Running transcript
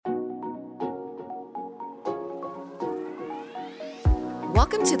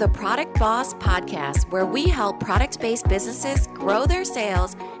Welcome to the Product Boss Podcast, where we help product-based businesses grow their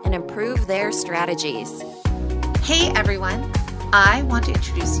sales and improve their strategies. Hey everyone, I want to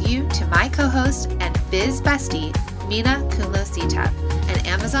introduce you to my co-host and biz bestie, Mina Kulo-Sitep, an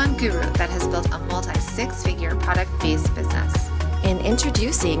Amazon guru that has built a multi-six-figure product-based business. And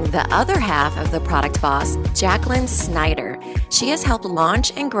introducing the other half of the Product Boss, Jacqueline Snyder. She has helped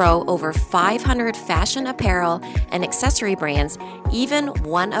launch and grow over 500 fashion apparel and accessory brands, even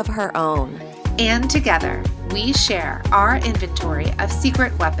one of her own. And together, we share our inventory of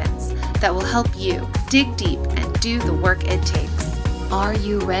secret weapons that will help you dig deep and do the work it takes. Are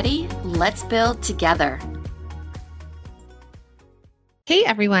you ready? Let's build together. Hey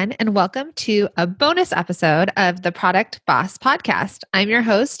everyone, and welcome to a bonus episode of the Product Boss Podcast. I'm your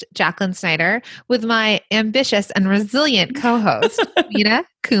host, Jacqueline Snyder, with my ambitious and resilient co-host, Mina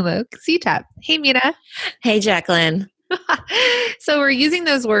Kulo-Sitep. Hey, Mina. Hey, Jacqueline. So we're using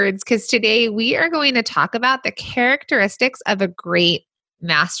those words because today we are going to talk about the characteristics of a great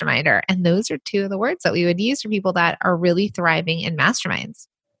masterminder. And those are two of the words that we would use for people that are really thriving in masterminds.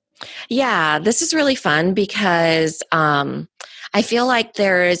 Yeah, this is really fun because I feel like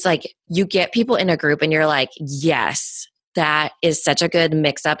you get people in a group and you're like, yes, that is such a good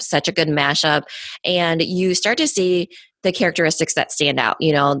mix up, such a good mashup. And you start to see the characteristics that stand out.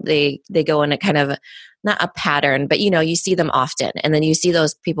 You know, they go in a kind of, not a pattern, but you see them often. And then you see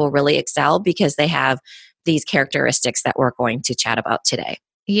those people really excel because they have these characteristics that we're going to chat about today.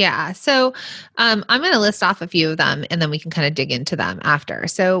 Yeah. So I'm going to list off a few of them and then we can kind of dig into them after.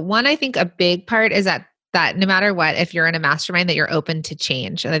 So one, I think a big part is that no matter what, if you're in a mastermind, that you're open to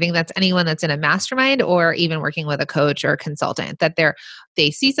change. And I think that's anyone that's in a mastermind or even working with a coach or a consultant, that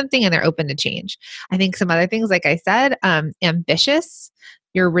they see something and they're open to change. I think some other things, like I said, ambitious,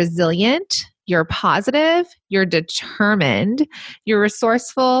 you're resilient, you're positive, you're determined, you're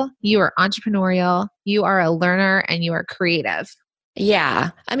resourceful, you are entrepreneurial, you are a learner, and you are creative.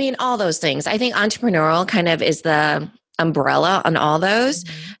 Yeah. I mean, all those things. I think entrepreneurial kind of is the umbrella on all those.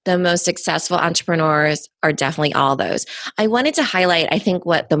 Mm-hmm. The most successful entrepreneurs are definitely all those. I wanted to highlight, I think,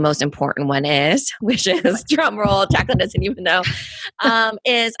 what the most important one is, which is, drum roll, Jacqueline doesn't even know,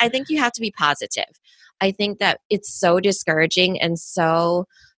 is I think you have to be positive. I think that it's so discouraging and so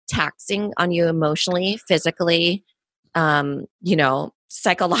taxing on you emotionally, physically,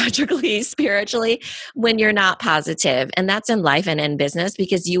 psychologically, spiritually, when you're not positive. And that's in life and in business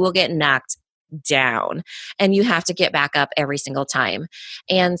because you will get knocked down and you have to get back up every single time.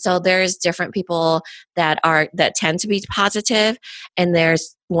 And so there's different people that tend to be positive and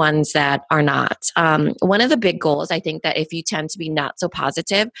there's ones that are not. One of the big goals, I think, that if you tend to be not so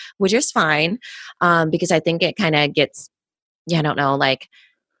positive, which is fine, because I think it kind of gets,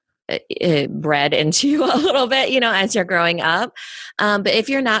 bred into you a little bit, as you're growing up. But if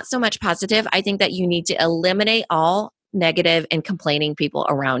you're not so much positive, I think that you need to eliminate all negative and complaining people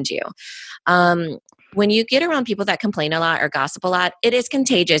around you. When you get around people that complain a lot or gossip a lot, it is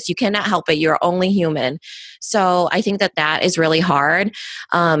contagious. You cannot help it. You're only human. So I think that is really hard.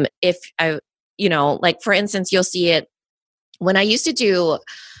 For instance, you'll see it when I used to do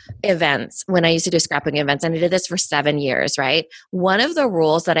events, when I used to do scrapping events, and I did this for 7 years, right? One of the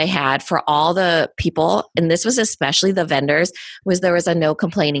rules that I had for all the people, and this was especially the vendors, was there was a no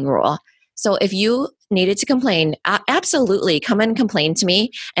complaining rule. So if you needed to complain, absolutely come and complain to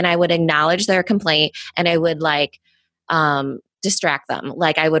me, and I would acknowledge their complaint, and I would distract them.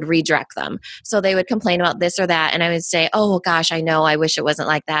 Like I would redirect them. So they would complain about this or that. And I would say, oh gosh, I know, I wish it wasn't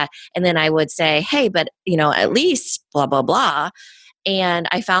like that. And then I would say, hey, but at least blah, blah, blah. And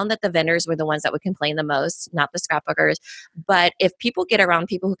I found that the vendors were the ones that would complain the most, not the scrapbookers. But if people get around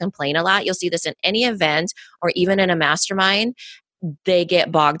people who complain a lot, you'll see this in any event or even in a mastermind, they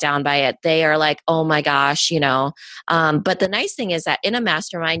get bogged down by it. They are like, oh my gosh, But the nice thing is that in a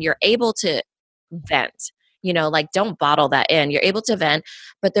mastermind, you're able to vent. Don't bottle that in. You're able to vent,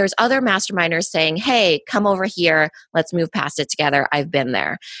 but there's other masterminders saying, hey, come over here. Let's move past it together. I've been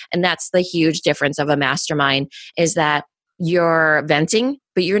there. And that's the huge difference of a mastermind, is that you're venting,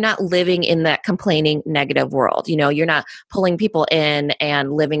 but you're not living in that complaining negative world. You're not pulling people in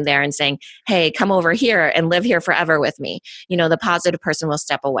and living there and saying, hey, come over here and live here forever with me. The positive person will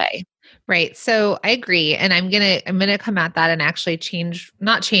step away. Right. So I agree. And I'm going to come at that and actually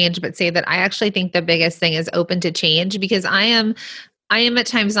not change, but say that I actually think the biggest thing is open to change, because I am at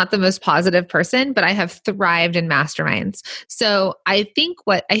times not the most positive person, but I have thrived in masterminds. So I think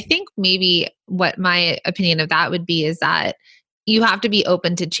maybe what my opinion of that would be is that you have to be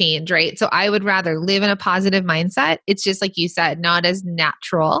open to change, right? So I would rather live in a positive mindset. It's just like you said, not as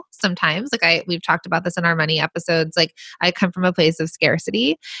natural sometimes. Like we've talked about this in our money episodes. Like I come from a place of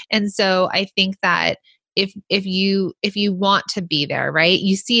scarcity. And so I think that if you want to be there, right?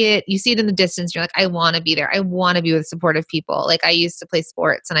 You see it in the distance. You're like, I want to be there. I want to be with supportive people. Like I used to play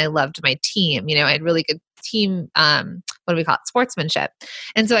sports and I loved my team. I had really good team, what do we call it? Sportsmanship.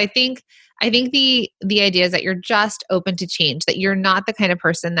 And so I think the idea is that you're just open to change, that you're not the kind of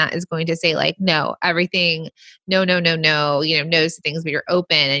person that is going to say like, no, everything, no, no's to things, but you're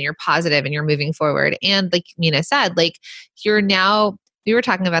open and you're positive and you're moving forward. And like Mina said, like we were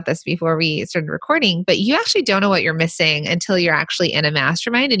talking about this before we started recording, but you actually don't know what you're missing until you're actually in a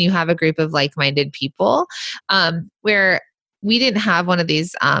mastermind and you have a group of like-minded people, where we didn't have one of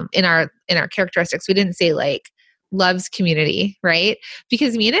these in our characteristics. We didn't say like loves community, right?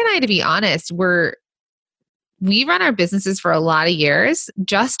 Because Mina and I, to be honest, we run our businesses for a lot of years,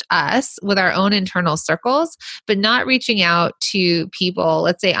 just us with our own internal circles, but not reaching out to people,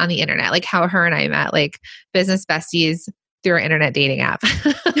 let's say on the internet, like how her and I met, like business besties through our internet dating app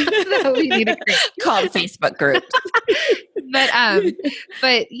that we need to create. Called Facebook groups.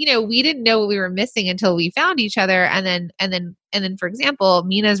 But we didn't know what we were missing until we found each other. And then, for example,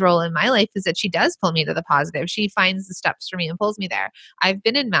 Mina's role in my life is that she does pull me to the positive. She finds the steps for me and pulls me there. I've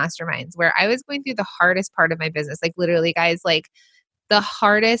been in masterminds where I was going through the hardest part of my business, like literally, guys, like the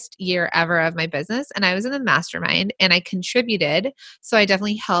hardest year ever of my business. And I was in the mastermind and I contributed. So I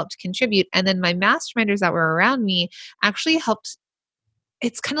definitely helped contribute. And then my masterminders that were around me actually helped.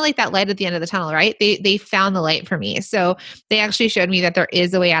 It's kind of like that light at the end of the tunnel, right? They found the light for me. So they actually showed me that there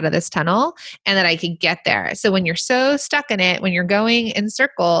is a way out of this tunnel and that I could get there. So when you're so stuck in it, when you're going in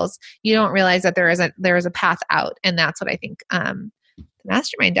circles, you don't realize that there is a path out. And that's what I think the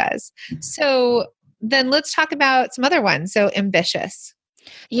mastermind does. So then let's talk about some other ones. So ambitious.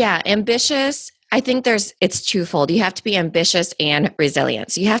 Yeah, ambitious. I think it's twofold. You have to be ambitious and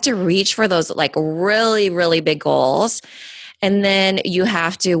resilient. So you have to reach for those like really, really big goals. And then you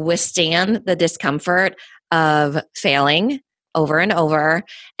have to withstand the discomfort of failing over and over.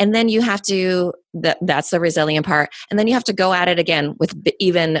 And then you have to, that's the resilient part. And then you have to go at it again with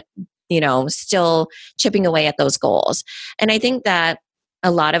even, still chipping away at those goals. And I think that a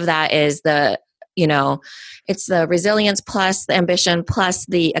lot of that is it's the resilience plus the ambition plus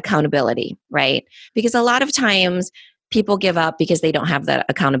the accountability, right? Because a lot of times people give up because they don't have the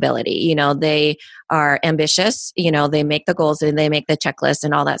accountability. They are ambitious, they make the goals and they make the checklist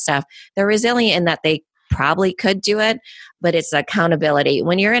and all that stuff. They're resilient in that they probably could do it, but it's accountability.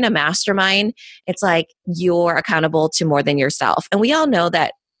 When you're in a mastermind, it's like you're accountable to more than yourself. And we all know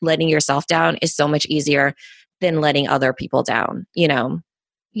that letting yourself down is so much easier than letting other people down,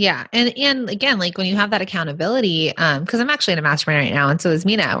 Yeah. And again, like when you have that accountability, because I'm actually in a mastermind right now, and so is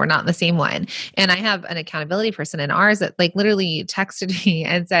Mina, we're not in the same one. And I have an accountability person in ours that like literally texted me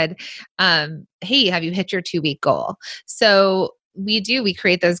and said, hey, have you hit your 2-week goal? So we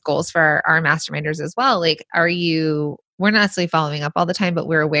create those goals for our masterminders as well. Like, we're not necessarily following up all the time, but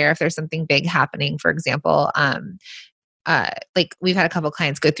we're aware if there's something big happening, for example, like we've had a couple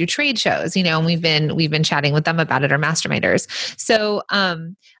clients go through trade shows, and we've been chatting with them about it, our masterminders. So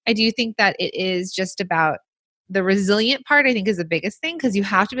I do think that it is just about the resilient part, I think is the biggest thing, because you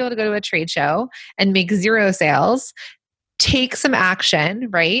have to be able to go to a trade show and make 0 sales, take some action,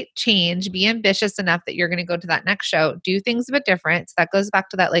 right? Change, be ambitious enough that you're going to go to that next show, do things a bit different. So that goes back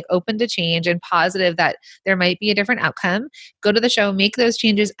to that like open to change and positive that there might be a different outcome. Go to the show, make those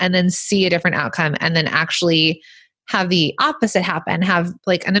changes, and then see a different outcome, and then actually have the opposite happen, have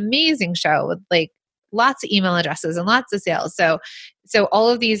like an amazing show with like lots of email addresses and lots of sales. So all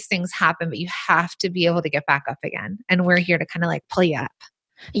of these things happen, but you have to be able to get back up again. And we're here to kind of like pull you up.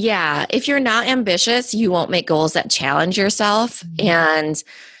 Yeah. If you're not ambitious, you won't make goals that challenge yourself. Mm-hmm. And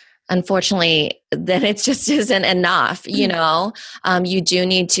unfortunately, then it just isn't enough. You do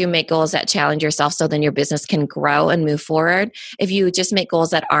need to make goals that challenge yourself so then your business can grow and move forward. If you just make goals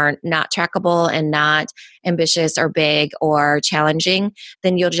that aren't not trackable and not ambitious or big or challenging,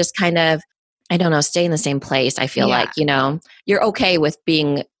 then you'll just kind of, stay in the same place. I feel like, you're okay with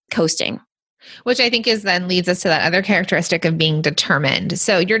being coasting. Which I think then leads us to that other characteristic of being determined.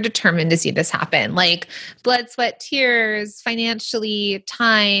 So you're determined to see this happen, like blood, sweat, tears, financially,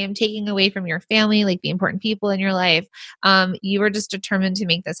 time, taking away from your family, like the important people in your life. You were just determined to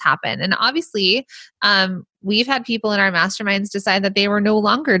make this happen. And obviously, we've had people in our masterminds decide that they were no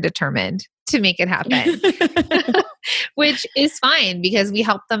longer determined to make it happen, which is fine because we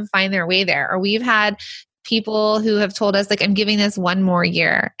help them find their way there. Or we've had people who have told us like, I'm giving this one more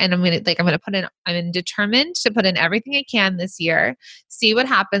year and I'm determined to put in everything I can this year, see what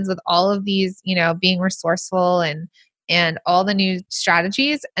happens with all of these, being resourceful and all the new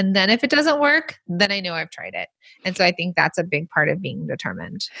strategies. And then if it doesn't work, then I know I've tried it. And so I think that's a big part of being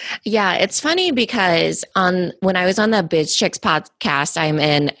determined. Yeah, it's funny because when I was on the Biz Chicks podcast, I'm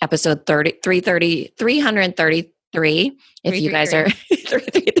in episode 333. If you guys are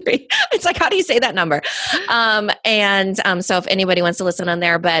 333, it's like, how do you say that number? So if anybody wants to listen on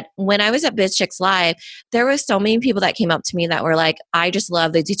there, but when I was at Biz Chicks Live, there was so many people that came up to me that were like, I just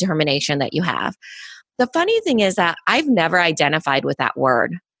love the determination that you have. The funny thing is that I've never identified with that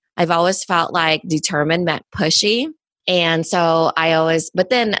word. I've always felt like determined meant pushy. And so but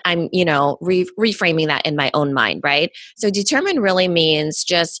then I'm, reframing that in my own mind, right? So determined really means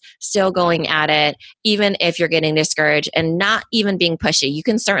just still going at it, even if you're getting discouraged and not even being pushy. You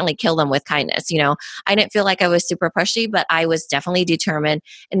can certainly kill them with kindness. I didn't feel like I was super pushy, but I was definitely determined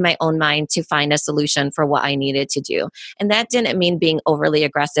in my own mind to find a solution for what I needed to do. And that didn't mean being overly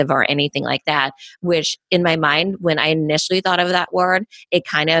aggressive or anything like that, which in my mind, when I initially thought of that word, it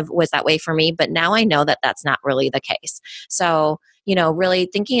kind of was that way for me. But now I know that that's not really the case. So, really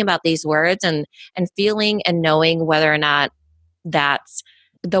thinking about these words and feeling and knowing whether or not that's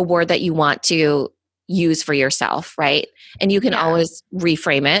the word that you want to use for yourself, right? And you can always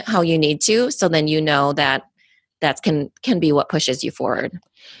reframe it how you need to. So then that can be what pushes you forward.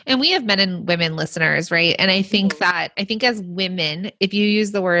 And we have men and women listeners, right? And I think as women, if you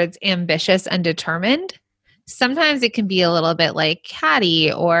use the words ambitious and determined, sometimes it can be a little bit like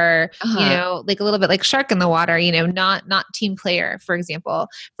catty or, like a little bit like shark in the water, not team player, for example,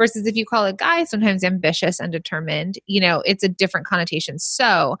 versus if you call a guy sometimes ambitious and determined, it's a different connotation.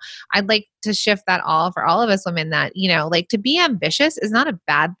 So I'd like to shift that for all of us women that, like to be ambitious is not a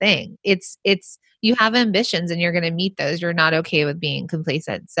bad thing. It's you have ambitions and you're going to meet those. You're not okay with being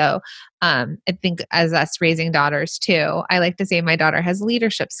complacent. So I think as us raising daughters too, I like to say my daughter has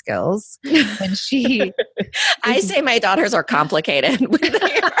leadership skills when she... I say my daughters are complicated.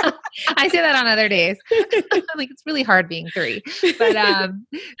 I say that on other days. Like it's really hard being 3,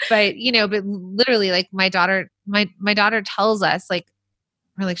 but literally like my daughter tells us like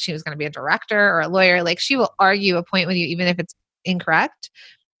she was going to be a director or a lawyer. Like she will argue a point with you, even if it's incorrect.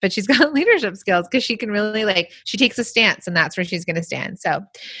 But she's got leadership skills because she can really she takes a stance and that's where she's going to stand. So,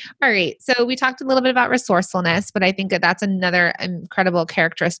 all right. So we talked a little bit about resourcefulness, but I think that's another incredible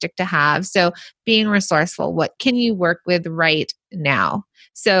characteristic to have. So being resourceful, what can you work with right now?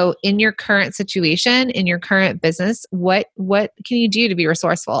 So in your current situation, in your current business, what can you do to be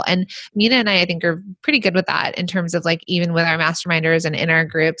resourceful? And Mina and I think are pretty good with that in terms of like, even with our masterminders and in our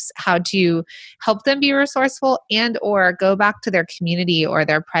groups, how to help them be resourceful and or go back to their community or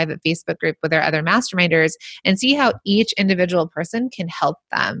their private Facebook group with their other masterminders and see how each individual person can help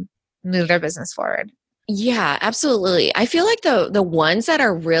them move their business forward. Yeah, absolutely. I feel like the ones that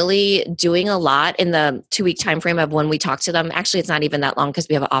are really doing a lot in the 2-week time frame of when we talk to them, actually it's not even that long because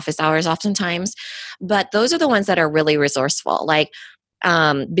we have office hours oftentimes, but those are the ones that are really resourceful,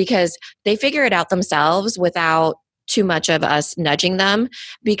 because they figure it out themselves without too much of us nudging them,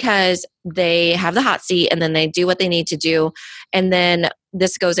 because they have the hot seat and then they do what they need to do. And then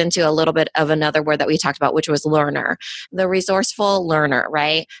this goes into a little bit of another word that we talked about, which was learner, the resourceful learner,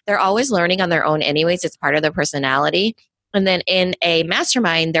 right? They're always learning on their own anyways. It's part of their personality. And then in a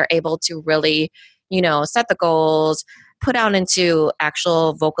mastermind, they're able to really, set the goals, put out into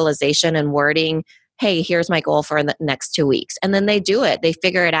actual vocalization and wording. Hey, here's my goal for the next 2 weeks. And then they do it. They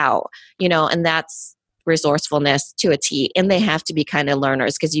figure it out, and that's resourcefulness to a T. And they have to be kind of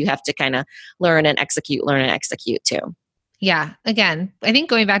learners because you have to kind of learn and execute too. Yeah. Again, I think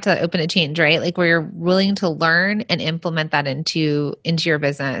going back to that open to change, right? Like where you're willing to learn and implement that into your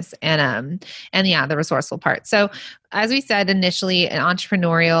business and the resourceful part. So as we said initially, an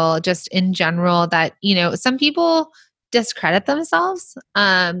entrepreneurial, just in general, that, some people discredit themselves.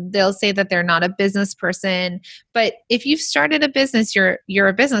 They'll say that they're not a business person, but if you've started a business, you're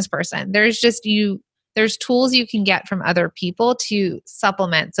a business person. There's tools you can get from other people to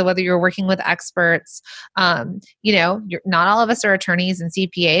supplement. So whether you're working with experts, not all of us are attorneys and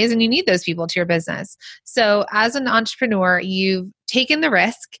CPAs, and you need those people to your business. So as an entrepreneur, you've taken the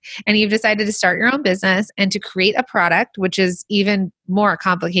risk and you've decided to start your own business and to create a product, which is even more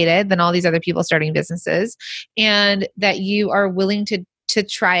complicated than all these other people starting businesses, and that you are willing to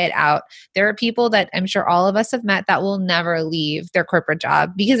try it out. There are people that I'm sure all of us have met that will never leave their corporate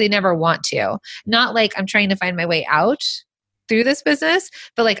job because they never want to. Not like I'm trying to find my way out through this business,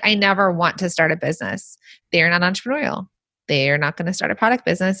 but like I never want to start a business. They are not entrepreneurial. they're not going to start a product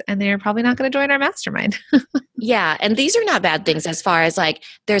business and they're probably not going to join our mastermind. Yeah. And these are not bad things as far as like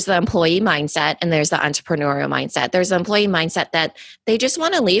there's the employee mindset and there's the entrepreneurial mindset. There's the employee mindset that they just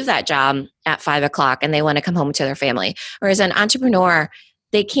want to leave that job at 5 o'clock and they want to come home to their family. Whereas an entrepreneur,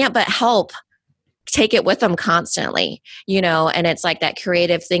 they can't but help take it with them constantly, and it's like that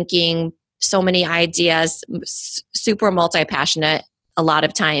creative thinking, so many ideas, super multi-passionate a lot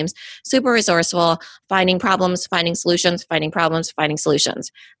of times, super resourceful, finding problems, finding solutions, finding problems, finding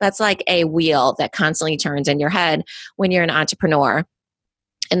solutions. That's like a wheel that constantly turns in your head when you're an entrepreneur.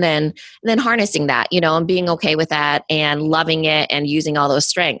 And then harnessing that, and being okay with that and loving it and using all those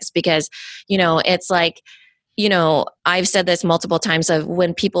strengths because, it's like, I've said this multiple times of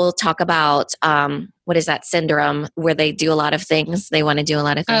when people talk about, what is that syndrome where they do a lot of things, they want to do a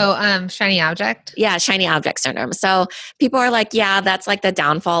lot of things. Oh, shiny object. Yeah, shiny object syndrome. So people are like, yeah, that's like the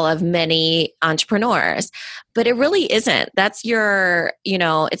downfall of many entrepreneurs. But it really isn't. That's your,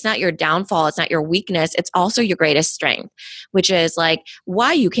 it's not your downfall. It's not your weakness. It's also your greatest strength, which is like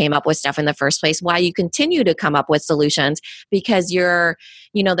why you came up with stuff in the first place, why you continue to come up with solutions, because you're,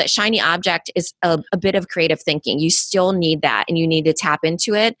 that shiny object is a bit of creative thinking. You still need that and you need to tap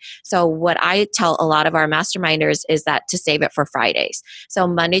into it. So what I tell a lot of our masterminders is that to save it for Fridays. So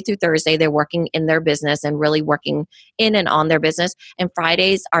Monday through Thursday, they're working in their business and really working in and on their business. And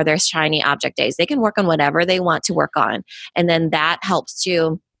Fridays are their shiny object days. They can work on whatever they want to work on. And then that helps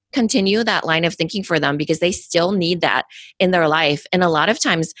to continue that line of thinking for them because they still need that in their life. And a lot of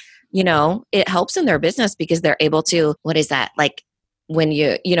times, it helps in their business because they're able to, what is that? Like when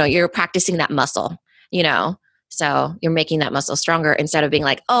you're practicing that muscle, so you're making that muscle stronger instead of being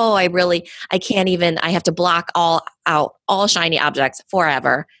like, oh, I can't even, I have to block out all shiny objects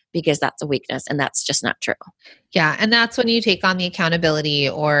forever because that's a weakness and that's just not true. Yeah. And that's when you take on the accountability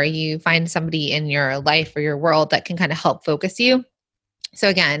or you find somebody in your life or your world that can kind of help focus you. So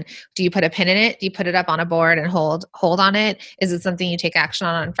again, do you put a pin in it? Do you put it up on a board and hold on it? Is it something you take action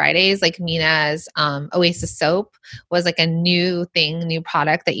on Fridays? Like Mina's Oasis soap was like a new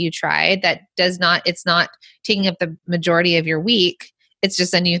product that you tried that it's not taking up the majority of your week. It's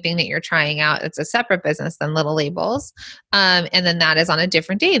just a new thing that you're trying out. It's a separate business than Little Labels. And then that is on a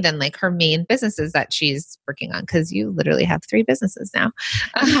different day than like her main businesses that she's working on. Cause you literally have 3 businesses now.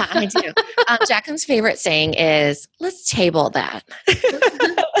 Yeah, I do. Jacqueline's favorite saying is, let's table that.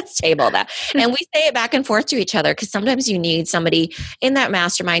 Let's table that. And we say it back and forth to each other because sometimes you need somebody in that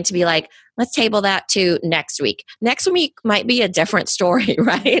mastermind to be like, let's table that to next week. Next week might be a different story,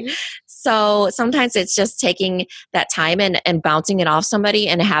 right? Mm-hmm. So sometimes it's just taking that time and bouncing it off somebody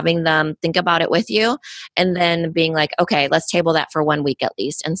and having them think about it with you and then being like, okay, let's table that for 1 week at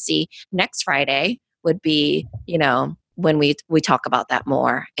least and see next Friday would be, when we talk about that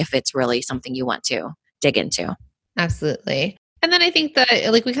more, if it's really something you want to dig into. Absolutely. And then I think that,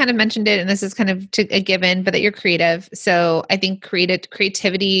 like we kind of mentioned it, and this is kind of a given, but that you're creative. So I think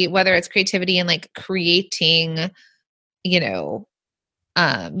creativity, whether it's creativity in like creating,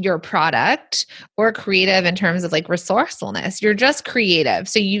 your product or creative in terms of like resourcefulness, you're just creative.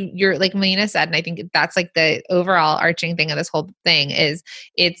 So you're like Melina said, and I think that's like the overall arching thing of this whole thing is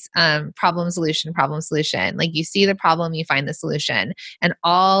it's problem solution. Like you see the problem, you find the solution, and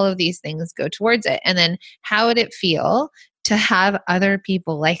all of these things go towards it. And then how would it feel to have other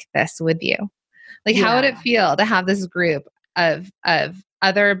people like this with you? Like, how would it feel to have this group of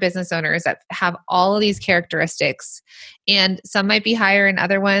other business owners that have all of these characteristics, and some might be higher in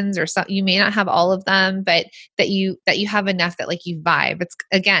other ones, or some, you may not have all of them, but that you have enough that like you vibe. It's,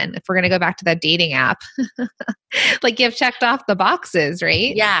 again, if we're going to go back to that dating app, like you've checked off the boxes,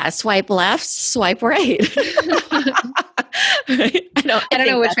 right? Yeah. Swipe left, swipe right. Right? I don't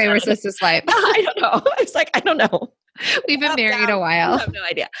know which way we're supposed to swipe. I don't know. It's like, I don't know. We've been married a while. I have no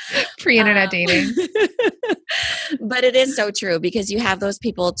idea. Pre-internet dating. But it is so true because you have those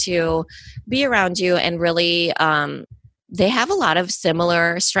people to be around you and really, they have a lot of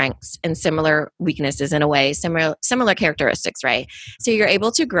similar strengths and similar weaknesses in a way, similar characteristics, right? So you're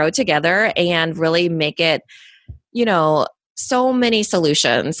able to grow together and really make it, so many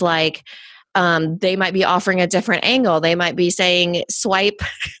solutions. Like, they might be offering a different angle. They might be saying, swipe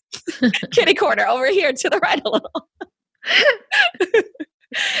kitty corner over here to the right a little.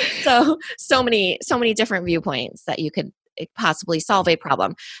 So many different viewpoints that you could possibly solve a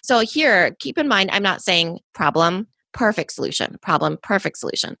problem. So here, keep in mind, I'm not saying problem, perfect solution,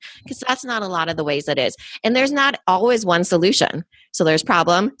 because that's not a lot of the ways it is. And there's not always one solution. So there's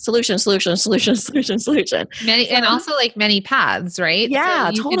problem, solution, solution, solution, solution, solution. And also like many paths, right?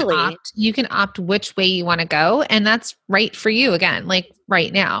 Yeah, so totally. you can opt which way you want to go. And that's right for you again, like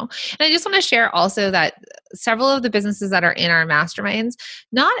right now. And I just want to share also that several of the businesses that are in our masterminds,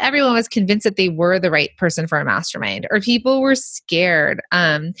 not everyone was convinced that they were the right person for a mastermind, or people were scared,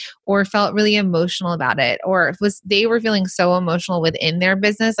 or felt really emotional about it, or they were feeling so emotional within their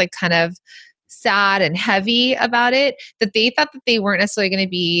business, like kind of sad and heavy about it, that they thought that they weren't necessarily going to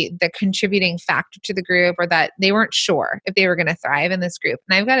be the contributing factor to the group, or that they weren't sure if they were going to thrive in this group.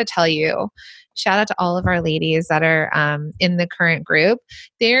 And I've got to tell you, shout out to all of our ladies that are in the current group.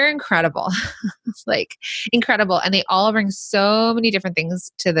 They're incredible, like incredible. And they all bring so many different things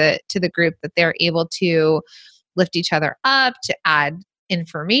to the group that they're able to lift each other up, to add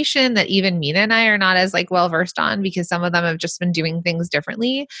information that even Mina and I are not as like well versed on, because some of them have just been doing things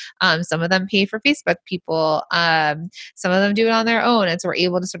differently. Some of them pay for Facebook people. Some of them do it on their own. And so we're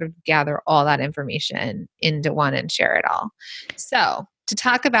able to sort of gather all that information into one and share it all. So to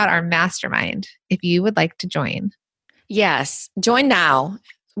talk about our mastermind, if you would like to join. Yes. Join now,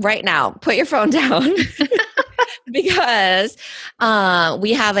 right now. Put your phone down. Because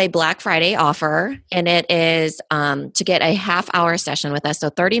we have a Black Friday offer, and it is to get a half-hour session with us. So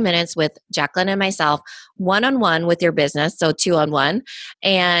 30 minutes with Jacqueline and myself, one-on-one with your business, so 2-on-1.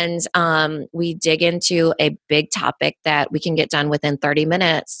 And we dig into a big topic that we can get done within 30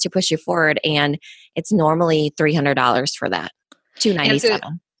 minutes to push you forward. And it's normally $300 for that, $297.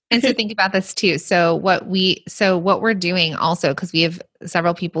 And so think about this too. So what we're doing also, because we have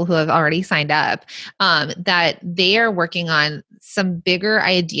several people who have already signed up, that they are working on some bigger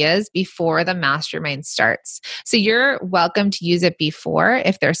ideas before the mastermind starts. So you're welcome to use it before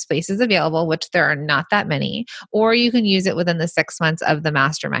if there's spaces available, which there are not that many, or you can use it within the 6 months of the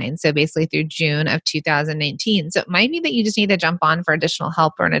mastermind. So basically through June of 2019. So it might be that you just need to jump on for additional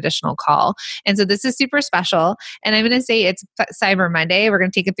help or an additional call. And so this is super special. And I'm going to say it's Cyber Monday. We're going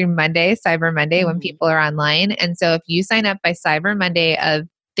to take it through Monday, Cyber Monday, when people are online. And so if you sign up by Cyber Monday of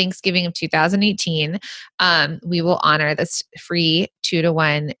Thanksgiving of 2018, we will honor this free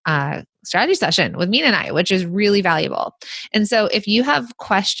 2-to-1 strategy session with Mina and I, which is really valuable. And so if you have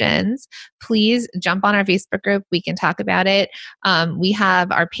questions, please jump on our Facebook group. We can talk about it. We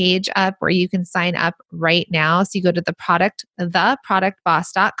have our page up where you can sign up right now. So you go to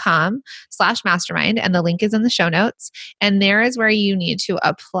theproductboss.com/mastermind, and the link is in the show notes. And there is where you need to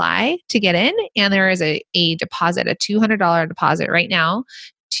apply to get in. And there is a deposit, a $200 deposit right now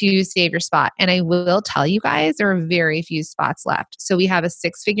to save your spot. And I will tell you guys, there are very few spots left. So we have a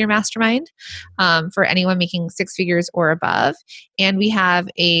 6-figure mastermind for anyone making 6 figures or above. And we have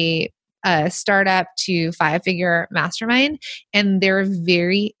a startup to 5-figure mastermind. And there are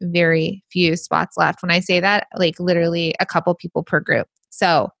very, very few spots left. When I say that, like literally a couple people per group.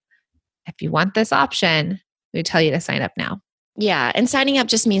 So if you want this option, we tell you to sign up now. Yeah. And signing up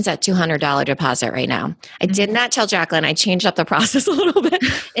just means that $200 deposit right now. I did not tell Jacqueline. I changed up the process a little bit.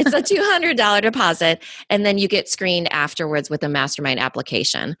 It's a $200 deposit. And then you get screened afterwards with a mastermind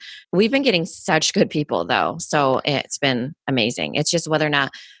application. We've been getting such good people though. So it's been amazing. It's just whether or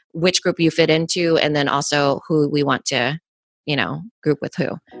not which group you fit into, and then also who we want to, group with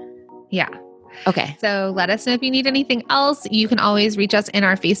who. Yeah. Okay. So let us know if you need anything else. You can always reach us in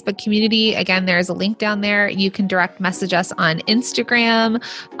our Facebook community. Again, there's a link down there. You can direct message us on Instagram.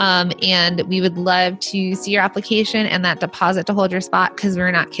 And we would love to see your application and that deposit to hold your spot, because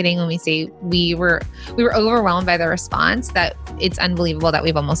we're not kidding when we say we were overwhelmed by the response, that it's unbelievable that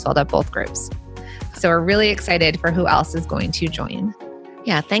we've almost filled up both groups. So we're really excited for who else is going to join.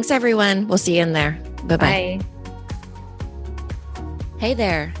 Yeah. Thanks, everyone. We'll see you in there. Bye-bye. Bye. Hey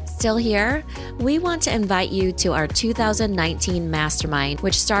there. Still here? We want to invite you to our 2019 Mastermind,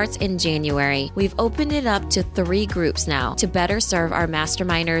 which starts in January. We've opened it up to 3 groups now to better serve our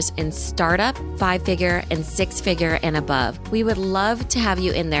Masterminders in startup, 5-figure, and 6-figure and above. We would love to have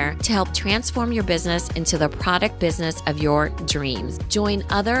you in there to help transform your business into the product business of your dreams. Join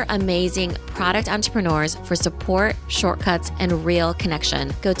other amazing product entrepreneurs for support, shortcuts, and real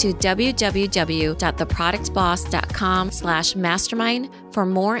connection. Go to www.theproductboss.com/mastermind for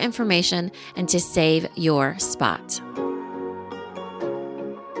more information and to save your spot.